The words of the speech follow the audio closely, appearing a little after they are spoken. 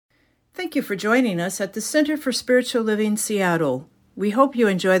Thank you for joining us at the Center for Spiritual Living Seattle. We hope you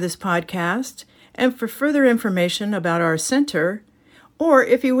enjoy this podcast, and for further information about our center, or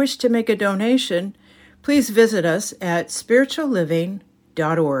if you wish to make a donation, please visit us at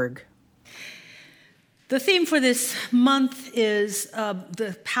spiritualliving.org. The theme for this month is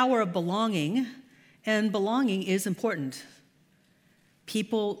the power of belonging, and belonging is important.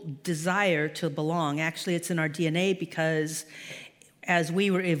 People desire to belong. Actually, it's in our DNA because as we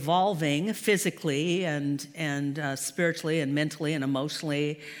were evolving physically and spiritually and mentally and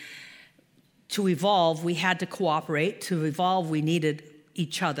emotionally, to evolve, we had to cooperate. To evolve, we needed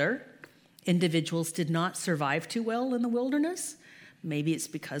each other. Individuals did not survive too well in the wilderness. Maybe it's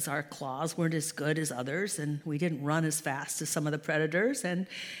because our claws weren't as good as others, and we didn't run as fast as some of the predators, and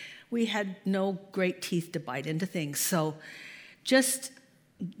we had no great teeth to bite into things. So just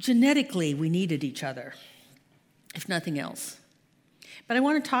genetically, we needed each other, if nothing else. But I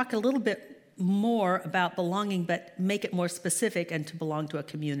want to talk a little bit more about belonging, but make it more specific and to belong to a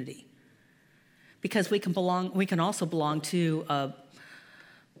community. Because we can also belong to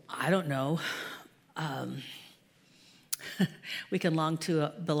we can belong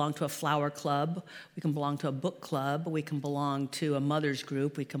to a flower club, we can belong to a book club, we can belong to a mother's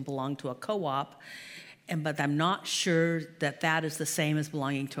group, we can belong to a co-op, but I'm not sure that is the same as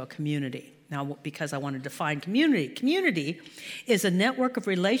belonging to a community. Now, because I want to define community. Community is a network of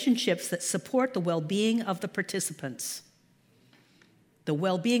relationships that support the well-being of the participants. The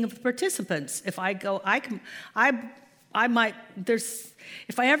well-being of the participants. If I go,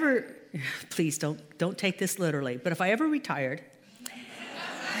 please don't take this literally, but if I ever retired,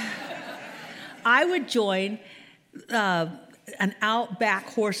 I would join an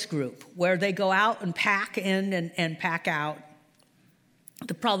outback horse group where they go out and pack in and pack out.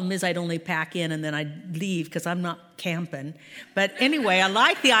 The problem is I'd only pack in and then I'd leave because I'm not camping. But anyway, I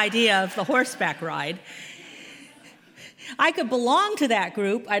like the idea of the horseback ride. I could belong to that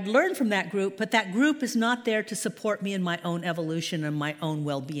group, I'd learn from that group, but that group is not there to support me in my own evolution and my own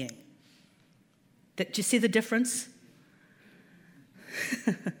well-being. Do you see the difference?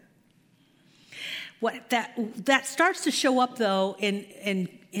 That starts to show up, though, in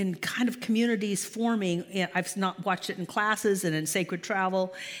kind of communities forming. I've not watched it in classes and in sacred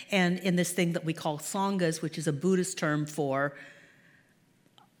travel and in this thing that we call sanghas, which is a Buddhist term for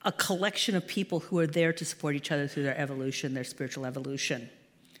a collection of people who are there to support each other through their evolution, their spiritual evolution.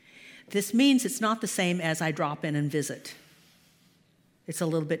 This means it's not the same as I drop in and visit. It's a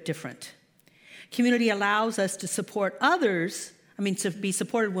little bit different. Community allows us to support others, to be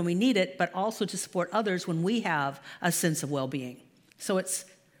supported when we need it, but also to support others when we have a sense of well-being. So it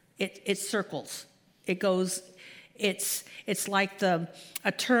circles. It goes. It's like a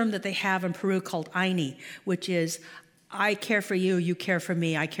term that they have in Peru called Aini, which is I care for you, you care for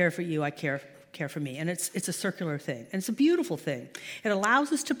me, I care for you, I care for me. And it's a circular thing. And it's a beautiful thing. It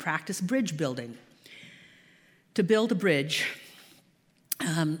allows us to practice bridge building. To build a bridge.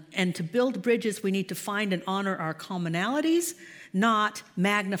 And to build bridges, we need to find and honor our commonalities, not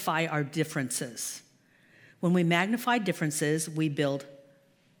magnify our differences. When we magnify differences, we build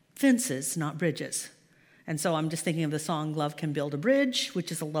fences, not bridges. And so I'm just thinking of the song, Love Can Build a Bridge,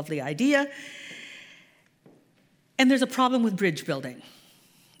 which is a lovely idea. And there's a problem with bridge building.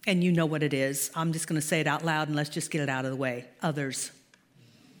 And you know what it is. I'm just going to say it out loud and let's just get it out of the way. Others.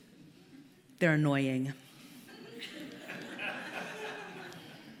 They're annoying.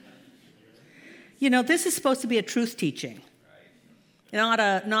 This is supposed to be a truth teaching. Not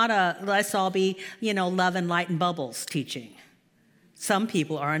a let's all be, love and light and bubbles teaching. Some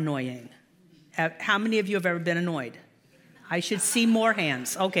people are annoying. How many of you have ever been annoyed? I should see more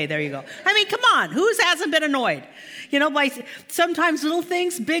hands. Okay, there you go. Come on, who hasn't been annoyed? By sometimes little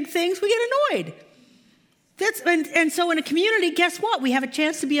things, big things, we get annoyed. And so in a community, guess what? We have a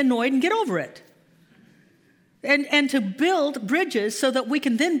chance to be annoyed and get over it. And to build bridges so that we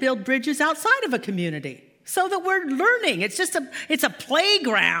can then build bridges outside of a community. So that we're learning. It's a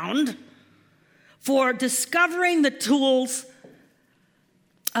playground for discovering the tools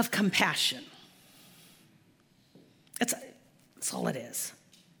of compassion. That's all it is.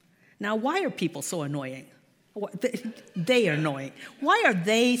 Now, why are people so annoying? They are annoying. Why are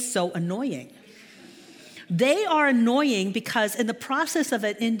they so annoying? They are annoying because in the process of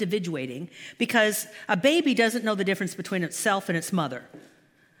it individuating, because a baby doesn't know the difference between itself and its mother.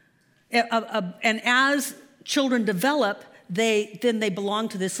 And as children develop, they belong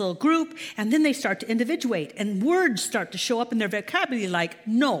to this little group, and then they start to individuate, and words start to show up in their vocabulary like,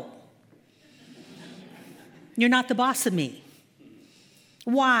 no, you're not the boss of me.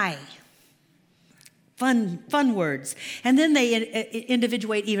 Why? fun words. And then they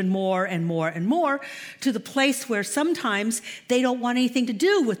individuate even more and more and more to the place where sometimes they don't want anything to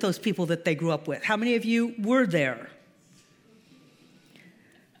do with those people that they grew up with. How many of you were there?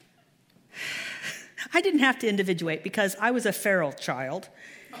 I didn't have to individuate because I was a feral child.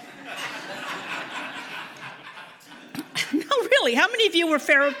 No, really, how many of you were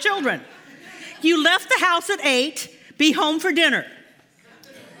feral children? You left the house at 8, be home for dinner.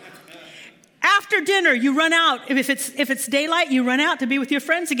 After dinner, you run out. If it's daylight, you run out to be with your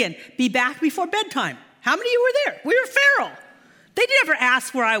friends again. Be back before bedtime. How many of you were there? We were feral. They never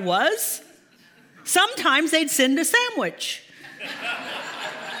asked where I was. Sometimes they'd send a sandwich.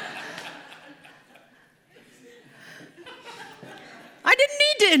 I didn't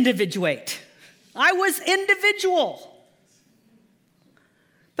need to individuate. I was individual.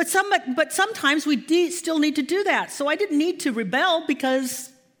 But sometimes we still need to do that. So I didn't need to rebel because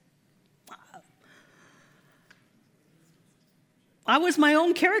I was my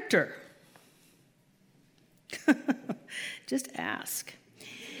own character. Just ask.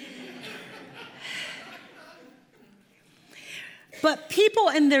 But people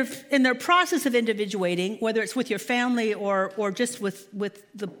in their process of individuating, whether it's with your family or just with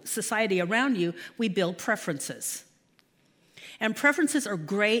the society around you, we build preferences. And preferences are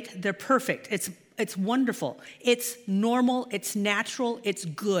great. They're perfect. It's wonderful. It's normal. It's natural. It's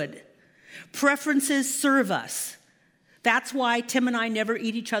good. Preferences serve us. That's why Tim and I never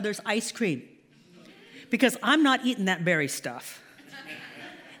eat each other's ice cream. Because I'm not eating that berry stuff.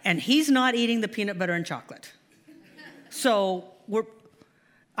 And he's not eating the peanut butter and chocolate. So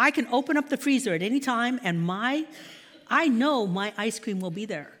I can open up the freezer at any time and I know my ice cream will be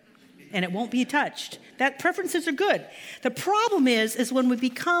there. And it won't be touched. That preferences are good. The problem is when we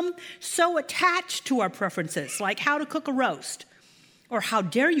become so attached to our preferences, like how to cook a roast, or how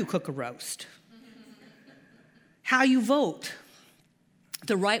dare you cook a roast, how you vote,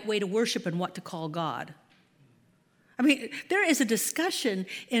 the right way to worship and what to call God. I mean, there is a discussion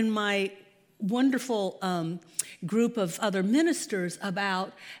in my wonderful group of other ministers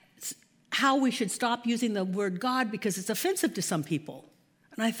about how we should stop using the word God because it's offensive to some people.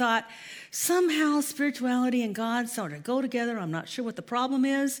 And I thought, somehow spirituality and God sort of go together. I'm not sure what the problem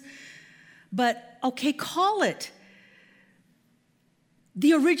is. But, okay, call it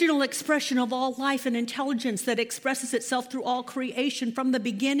the original expression of all life and intelligence that expresses itself through all creation from the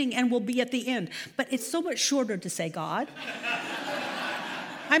beginning and will be at the end. But it's so much shorter to say God.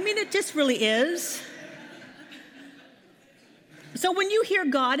 I mean, it just really is. So when you hear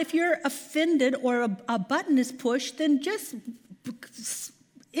God, if you're offended or a button is pushed, then just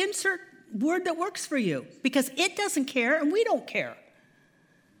insert word that works for you because it doesn't care and we don't care.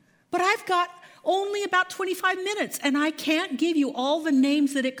 But I've got only about 25 minutes and I can't give you all the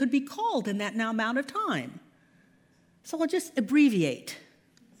names that it could be called in that amount of time. So I'll just abbreviate.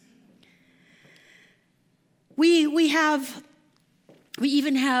 We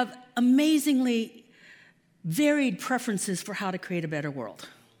even have amazingly varied preferences for how to create a better world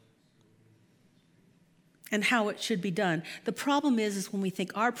and how it should be done. The problem is when we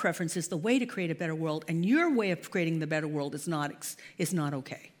think our preference is the way to create a better world and your way of creating the better world is not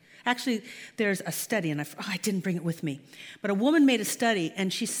okay. Actually, there's a study, and I didn't bring it with me, but a woman made a study,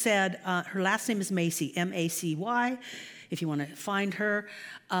 and she said, her last name is Macy, M-A-C-Y, if you want to find her.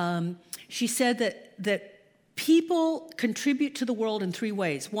 She said that people contribute to the world in 3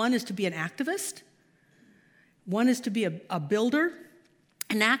 ways. One is to be an activist. One is to be a builder.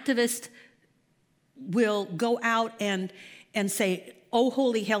 An activist will go out and say, oh,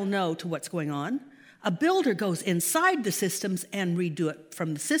 holy hell no to what's going on. A builder goes inside the systems and redo it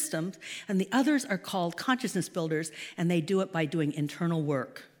from the systems. And the others are called consciousness builders, and they do it by doing internal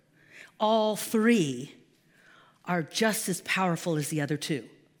work. All 3 are just as powerful as the other 2.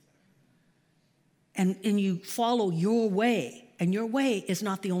 And you follow your way, and your way is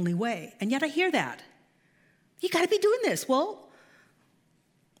not the only way. And yet I hear that. You got to be doing this. Well,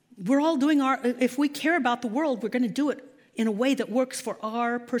 we're all doing if we care about the world, we're going to do it in a way that works for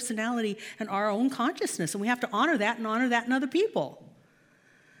our personality and our own consciousness. And we have to honor that in other people.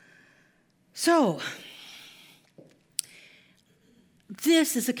 So,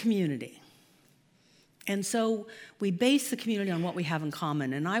 this is a community. And so we base the community on what we have in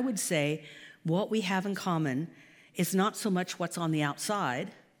common. And I would say what we have in common is not so much what's on the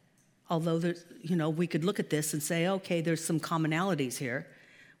outside, although we could look at this and say, okay, there's some commonalities here.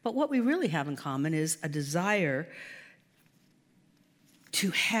 But what we really have in common is a desire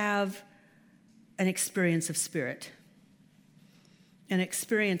to have an experience of spirit, an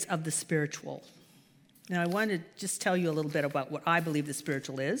experience of the spiritual. Now, I want to just tell you a little bit about what I believe the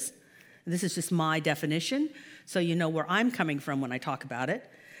spiritual is, This is just my definition, so you know where I'm coming from when I talk about it.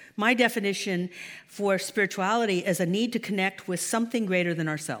 My definition for spirituality is a need to connect with something greater than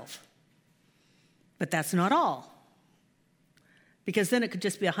ourselves. But that's not all. Because then it could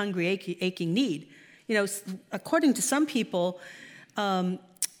just be a hungry, aching need. You know, according to some people,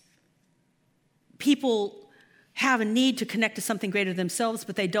 people have a need to connect to something greater than themselves,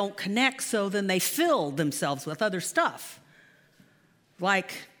 but they don't connect, so then they fill themselves with other stuff.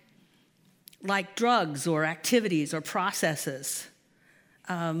 Like drugs or activities or processes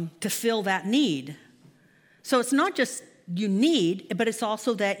to fill that need. So it's not just you need, but it's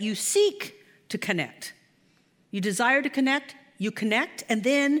also that you seek to connect. You desire to connect, you connect, and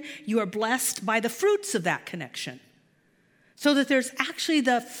then you are blessed by the fruits of that connection. So that there's actually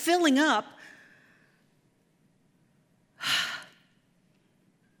the filling up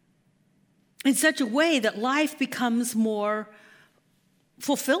in such a way that life becomes more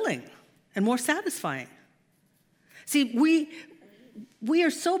fulfilling and more satisfying. See, we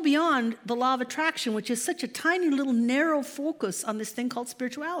are so beyond the law of attraction, which is such a tiny little narrow focus on this thing called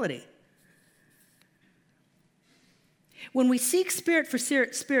spirituality. When we seek spirit for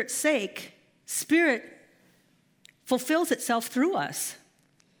spirit's sake, spirit fulfills itself through us,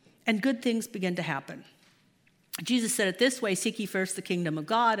 and good things begin to happen. Jesus said it this way, seek ye first the kingdom of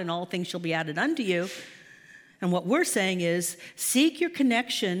God, and all things shall be added unto you. And what we're saying is, seek your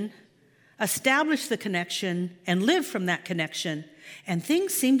connection, establish the connection, and live from that connection, and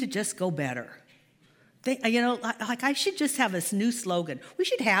things seem to just go better. I should just have this new slogan. We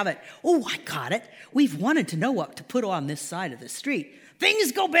should have it. Oh, I got it. We've wanted to know what to put on this side of the street.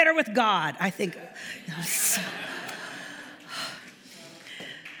 Things go better with God. I think.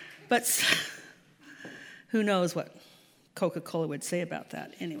 But who knows what Coca-Cola would say about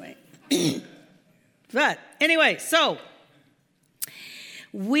that anyway. But anyway, so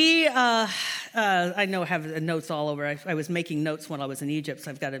we, I know I have notes all over. I was making notes when I was in Egypt,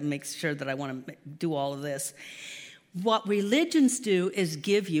 so I've got to make sure that I want to do all of this. What religions do is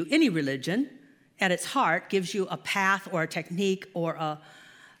give you, any religion at its heart, gives you a path or a technique or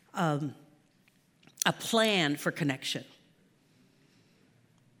a plan for connection.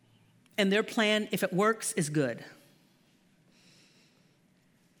 And their plan, if it works, is good.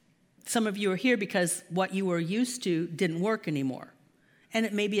 Some of you are here because what you were used to didn't work anymore. And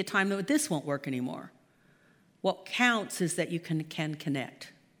it may be a time that this won't work anymore. What counts is that you can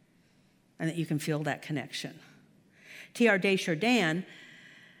connect and that you can feel that connection. T.R. Desjardins,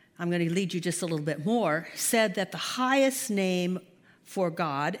 I'm going to lead you just a little bit more, said that the highest name for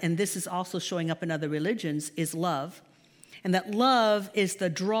God, and this is also showing up in other religions, is love. And that love is the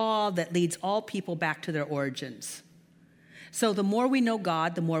draw that leads all people back to their origins. So the more we know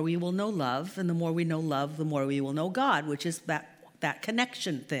God, the more we will know love. And the more we know love, the more we will know God, which is that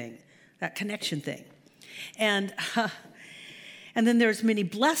connection thing. And then there's many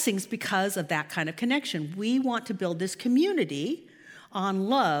blessings because of that kind of connection. We want to build this community on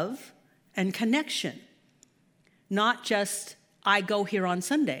love and connection. Not just, I go here on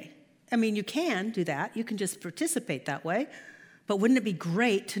Sunday. I mean, you can do that. You can just participate that way. But wouldn't it be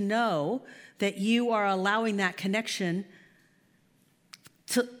great to know that you are allowing that connection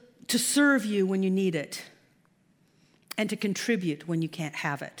to serve you when you need it and to contribute when you can't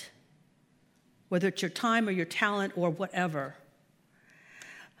have it, whether it's your time or your talent or whatever.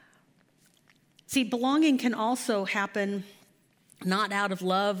 See, belonging can also happen not out of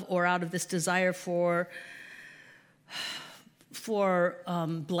love or out of this desire for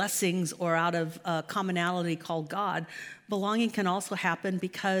blessings or out of a commonality called God. Belonging can also happen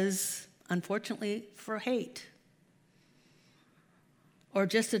because, unfortunately, for hate or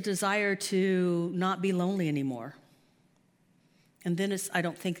just a desire to not be lonely anymore. And then I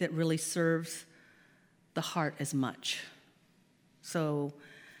don't think that really serves the heart as much. So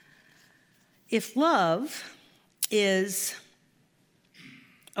if love is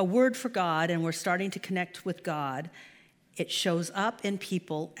a word for God and we're starting to connect with God, it shows up in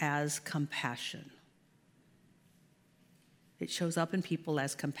people as compassion. It shows up in people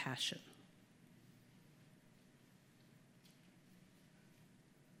as compassion.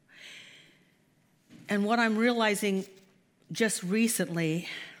 And what I'm realizing just recently,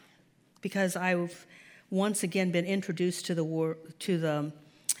 because I've once again been introduced to the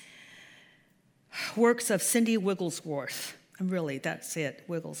works of Cindy Wigglesworth. And really, that's it,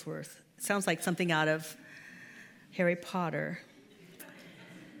 Wigglesworth. It sounds like something out of Harry Potter.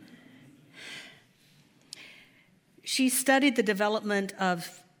 She studied the development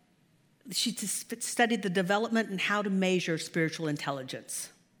and how to measure spiritual intelligence.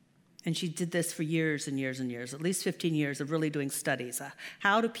 And she did this for years and years and years, at least 15 years of really doing studies.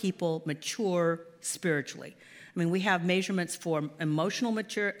 How do people mature spiritually? I mean, we have measurements for emotional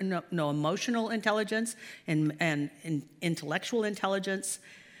intelligence and intellectual intelligence,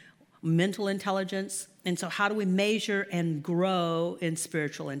 mental intelligence. And so how do we measure and grow in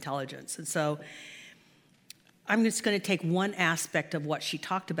spiritual intelligence? And so I'm just going to take one aspect of what she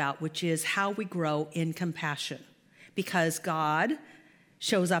talked about, which is how we grow in compassion. Because God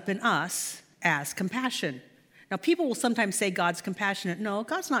shows up in us as compassion. Now, people will sometimes say God's compassionate. No,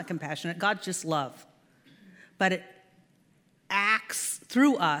 God's not compassionate. God's just love. But it acts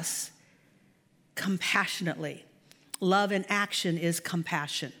through us compassionately. Love in action is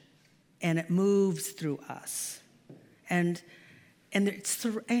compassion, and it moves through us. And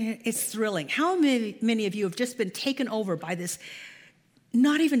it's thrilling. How many of you have just been taken over by this,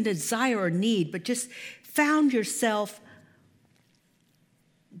 not even desire or need, but just found yourself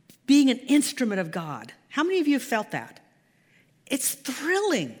being an instrument of God? How many of you have felt that? It's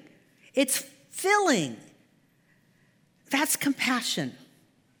thrilling. It's filling. That's compassion.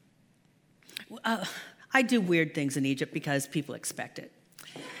 I do weird things in Egypt because people expect it.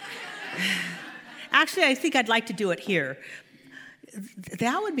 Actually, I think I'd like to do it here.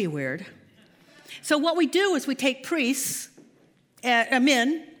 That would be weird. So what we do is we take priests,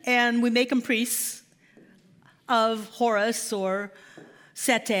 men, and we make them priests of Horus or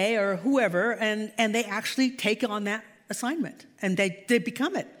Sete or whoever, and they actually take on that assignment, and they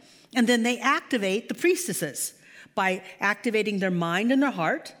become it. And then they activate the priestesses by activating their mind and their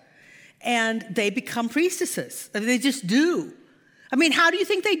heart, and they become priestesses. They just do. I mean, how do you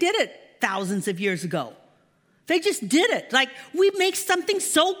think they did it thousands of years ago? They just did it. Like, we make something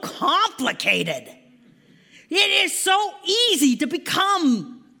so complicated. It is so easy to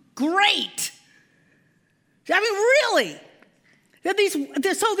become great. I mean, really. These,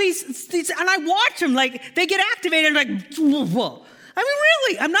 and I watch them, like, they get activated, like, whoa. I mean,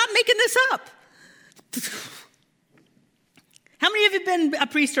 really, I'm not making this up. How many of you have been a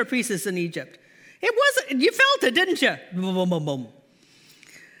priest or priestess in Egypt? It wasn't, you felt it, didn't you? Boom, boom, boom, boom.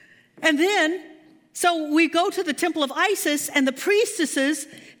 And then, so we go to the temple of Isis, and the priestesses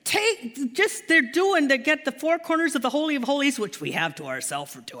they get the four corners of the Holy of Holies, which we have to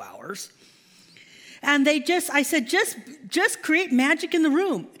ourselves for 2 hours. And I said, just create magic in the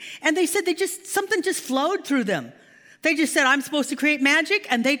room. And they said something just flowed through them. They just said, I'm supposed to create magic,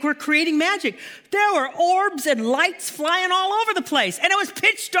 and they were creating magic. There were orbs and lights flying all over the place, and it was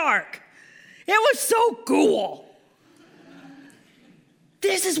pitch dark. It was so cool.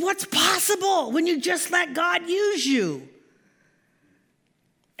 This is what's possible when you just let God use you.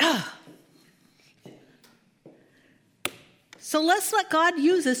 So let's let God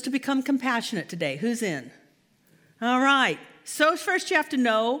use us to become compassionate today. Who's in? All right. So first you have to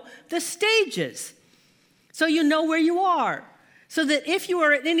know the stages. So you know where you are. So that if you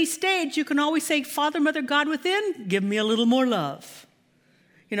are at any stage, you can always say, Father, Mother, God within, give me a little more love.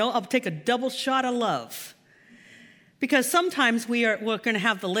 I'll take a double shot of love. Because sometimes we're going to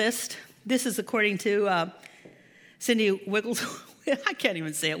have the list. This is according to Cindy Wigglesworth. I can't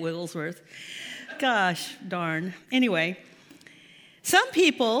even say it, Wigglesworth. Gosh, darn. Anyway, some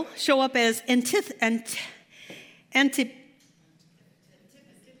people show up as antipathy.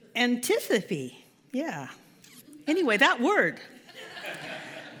 Yeah. Anyway, that word.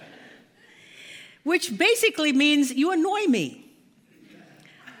 Which basically means you annoy me.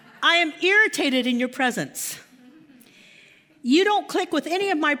 I am irritated in your presence. You don't click with any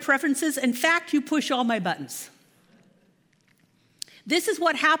of my preferences. In fact, you push all my buttons. This is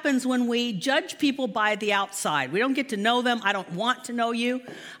what happens when we judge people by the outside. We don't get to know them. I don't want to know you.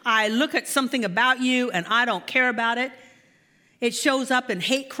 I look at something about you and I don't care about it. It shows up in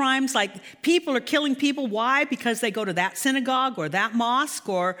hate crimes, like people are killing people. Why? Because they go to that synagogue or that mosque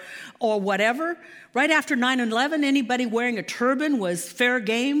or whatever. Right after 9/11, anybody wearing a turban was fair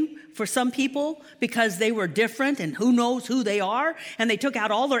game for some people because they were different and who knows who they are. And they took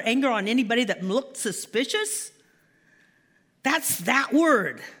out all their anger on anybody that looked suspicious. That's that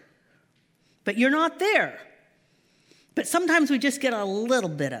word. But you're not there. But sometimes we just get a little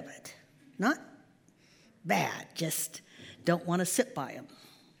bit of it. Not bad, just don't want to sit by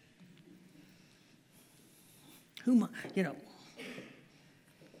them.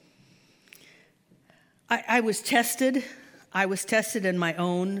 I was tested. I was tested in my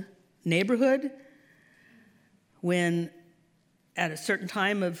own neighborhood when at a certain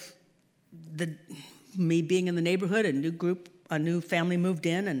time of me being in the neighborhood, a new family moved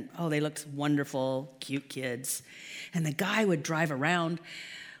in, and they looked wonderful, cute kids. And the guy would drive around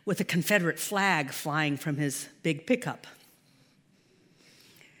with a Confederate flag flying from his big pickup.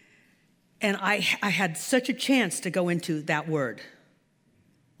 And I had such a chance to go into that word.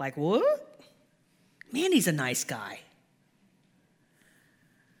 Like, what? Man, he's a nice guy.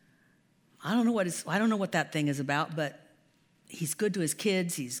 I don't know what that thing is about, but he's good to his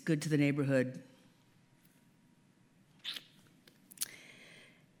kids, he's good to the neighborhood.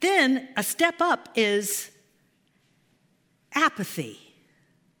 Then a step up is apathy.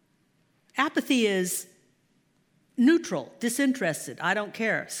 Apathy is neutral, disinterested. I don't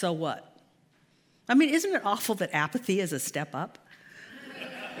care, so what? I mean, isn't it awful that apathy is a step up?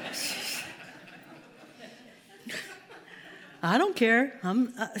 I don't care.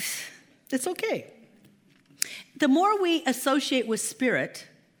 It's okay. The more we associate with spirit,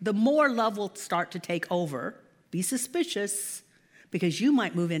 the more love will start to take over. Be suspicious, because you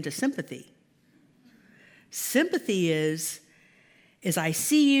might move into sympathy. Sympathy is I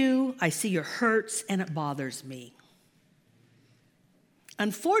see you, I see your hurts, and it bothers me.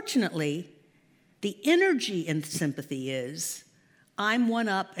 Unfortunately, the energy in sympathy is, I'm one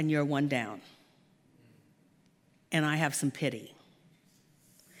up and you're one down. And I have some pity.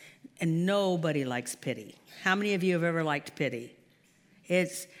 And nobody likes pity. How many of you have ever liked pity?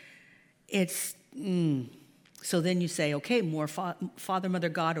 So then you say, okay, more Father, Mother,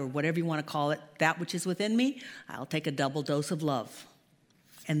 God, or whatever you want to call it, that which is within me, I'll take a double dose of love.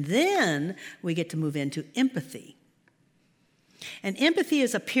 And then we get to move into empathy. And empathy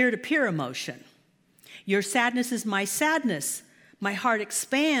is a peer-to-peer emotion. Your sadness is my sadness. My heart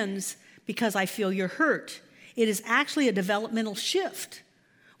expands because I feel your hurt. It is actually a developmental shift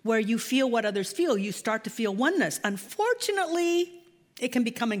where you feel what others feel. You start to feel oneness. Unfortunately, it can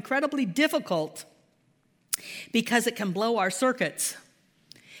become incredibly difficult because it can blow our circuits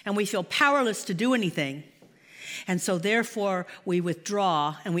and we feel powerless to do anything. And so therefore, we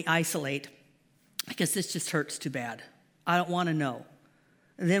withdraw and we isolate because this just hurts too bad. I don't want to know.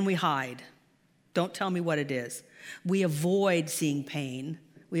 And then we hide. Don't tell me what it is. We avoid seeing pain.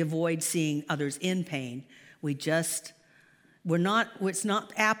 We avoid seeing others in pain. It's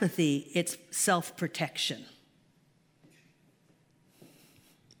not apathy, it's self-protection.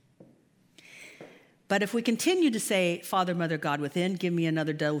 But if we continue to say, Father, Mother, God within, give me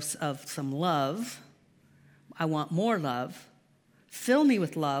another dose of some love. I want more love. Fill me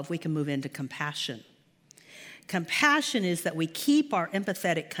with love. We can move into compassion. Compassion is that we keep our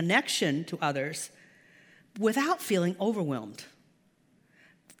empathetic connection to others without feeling overwhelmed.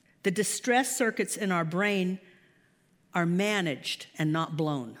 The distress circuits in our brain are managed and not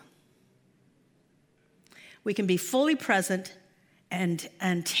blown. We can be fully present and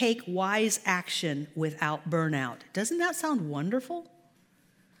take wise action without burnout. Doesn't that sound wonderful?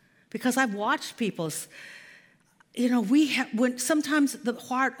 Because I've watched people's, when sometimes the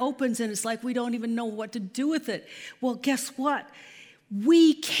heart opens and it's like we don't even know what to do with it. Well, guess what?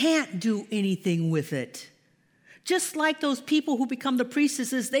 We can't do anything with it. Just like those people who become the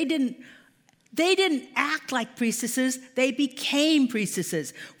priestesses, they didn't act like priestesses, they became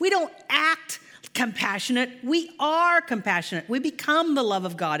priestesses. We don't act compassionate, we are compassionate. We become the love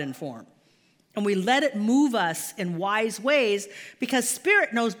of God in form. And we let it move us in wise ways because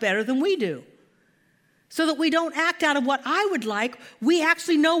Spirit knows better than we do. So that we don't act out of what I would like, we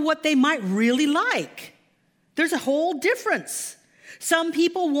actually know what they might really like. There's a whole difference. Some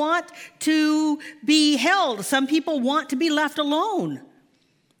people want to be held. Some people want to be left alone.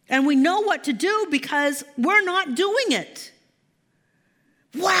 And we know what to do because we're not doing it.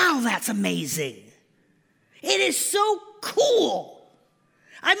 Wow, that's amazing. It is so cool.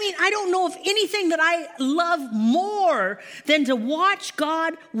 I mean, I don't know of anything that I love more than to watch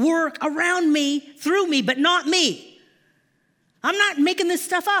God work around me, through me, but not me. I'm not making this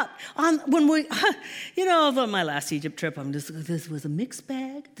stuff up. On my last Egypt trip, this was a mixed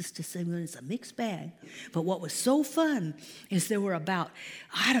bag. It's a mixed bag. But what was so fun is there were about,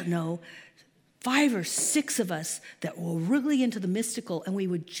 5 or 6 of us that were really into the mystical, and we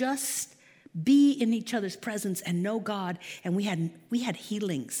would just be in each other's presence and know God. And we had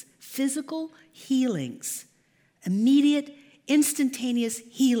healings, physical healings, immediate, instantaneous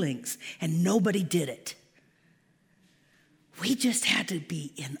healings, and nobody did it. We just had to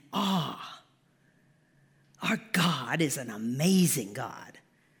be in awe. Our God is an amazing God.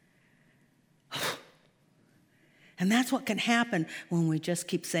 And that's what can happen when we just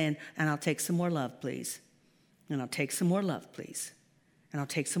keep saying, and I'll take some more love, please. And I'll take some more love, please. And I'll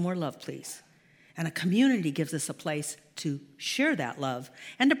take some more love, please. And a community gives us a place to share that love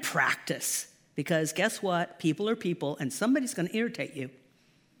and to practice. Because guess what? People are people, and somebody's going to irritate you.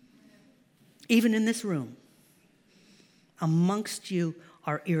 Even in this room. Amongst you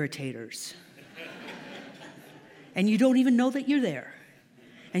are irritators. And you don't even know that you're there.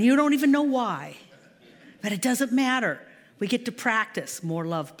 And you don't even know why. But it doesn't matter. We get to practice. More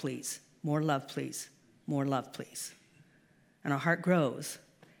love, please. More love, please. More love, please. And our heart grows,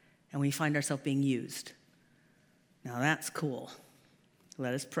 and we find ourselves being used. Now that's cool.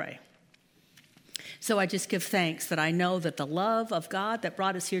 Let us pray. So I just give thanks that I know that the love of God that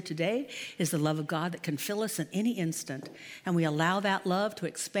brought us here today is the love of God that can fill us in any instant. And we allow that love to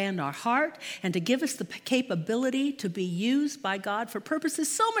expand our heart and to give us the capability to be used by God for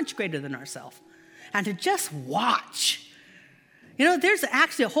purposes so much greater than ourselves. And to just watch. You know, there's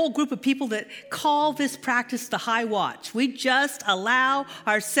actually a whole group of people that call this practice the high watch. We just allow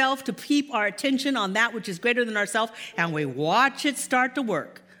ourselves to keep our attention on that which is greater than ourselves, and we watch it start to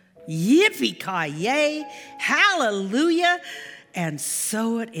work. Yippee-ki-yay, hallelujah, and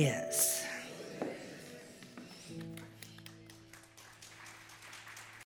so it is.